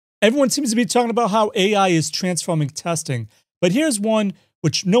Everyone seems to be talking about how AI is transforming testing, but here's one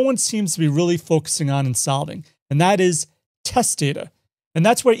which no one seems to be really focusing on and solving, and that is test data. And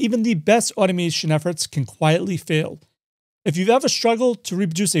that's where even the best automation efforts can quietly fail. If you've ever struggled to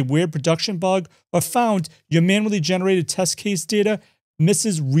reproduce a weird production bug or found your manually generated test case data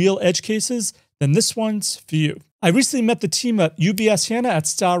misses real edge cases, then this one's for you. I recently met the team at UBS Hannah at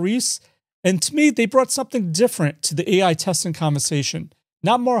Star Reese, and to me, they brought something different to the AI testing conversation.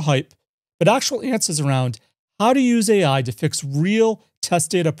 Not more hype, but actual answers around how to use AI to fix real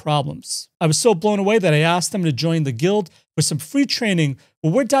test data problems. I was so blown away that I asked them to join the guild for some free training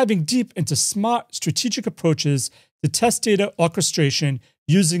where we're diving deep into smart, strategic approaches to test data orchestration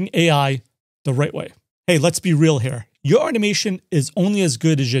using AI the right way. Hey, let's be real here. Your automation is only as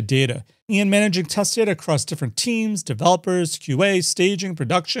good as your data, and managing test data across different teams, developers, QA, staging,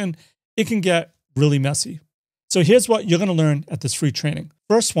 production, it can get really messy. So here's what you're going to learn at this free training.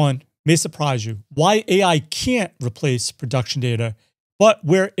 First one may surprise you: why AI can't replace production data, but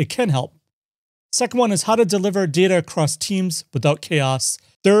where it can help. Second one is how to deliver data across teams without chaos.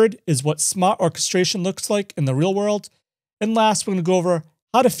 Third is what smart orchestration looks like in the real world. And last, we're going to go over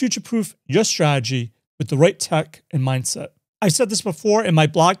how to future-proof your strategy with the right tech and mindset. I said this before in my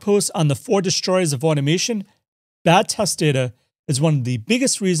blog post on the 4 destroyers of automation. Bad test data is one of the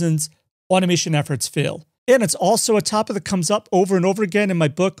biggest reasons automation efforts fail. And it's also a topic that comes up over and over again in my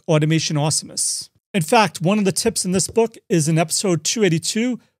book, Automation Awesomeness. In fact, one of the tips in this book is in episode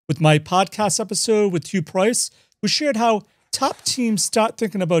 282 with my podcast episode with Hugh Price, who shared how top teams start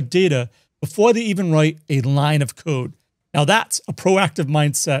thinking about data before they even write a line of code. Now that's a proactive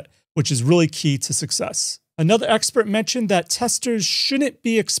mindset, which is really key to success. Another expert mentioned that testers shouldn't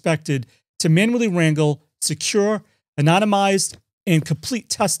be expected to manually wrangle secure, anonymized, and complete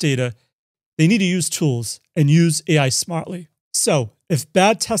test data. They need to use tools and use AI smartly. So if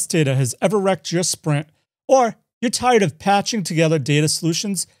bad test data has ever wrecked your sprint, or you're tired of patching together data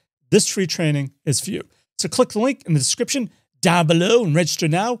solutions, this free training is for you. So click the link in the description down below and register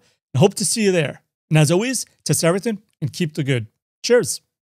now, and hope to see you there. And as always, test everything and keep the good. Cheers.